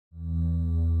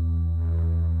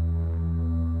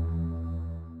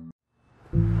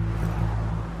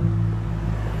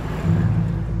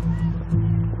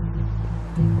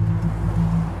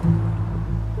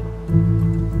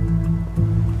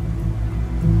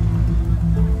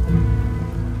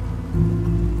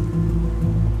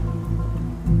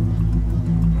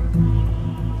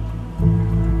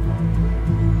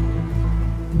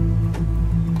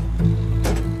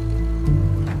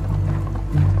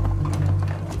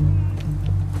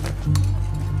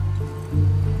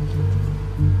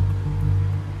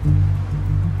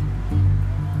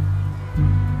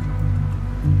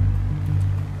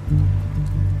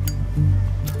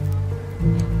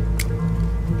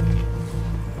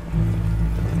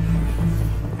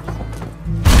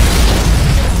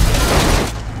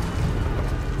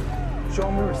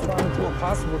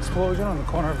possible explosion on the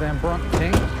corner of Van Brunt and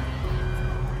King.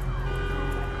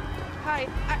 Hi,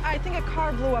 I think a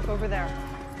car blew up over there.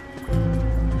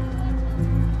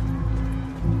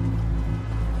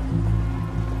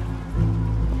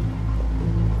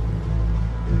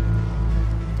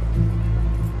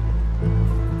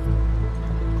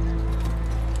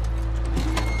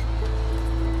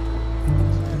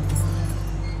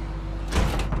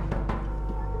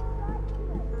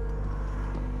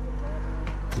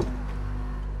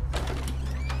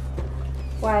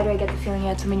 Why do I get the feeling you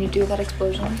had something to do with that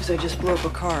explosion? Because I just blew up a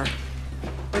car.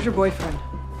 Where's your boyfriend?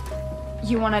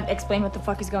 You want to explain what the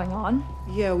fuck is going on?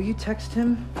 Yeah, will you text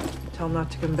him? Tell him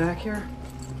not to come back here?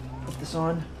 Put this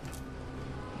on.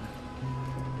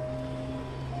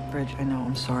 Bridge, I know,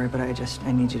 I'm sorry, but I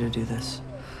need you to do this.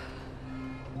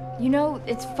 You know,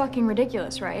 it's fucking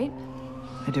ridiculous, right?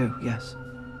 I do, yes.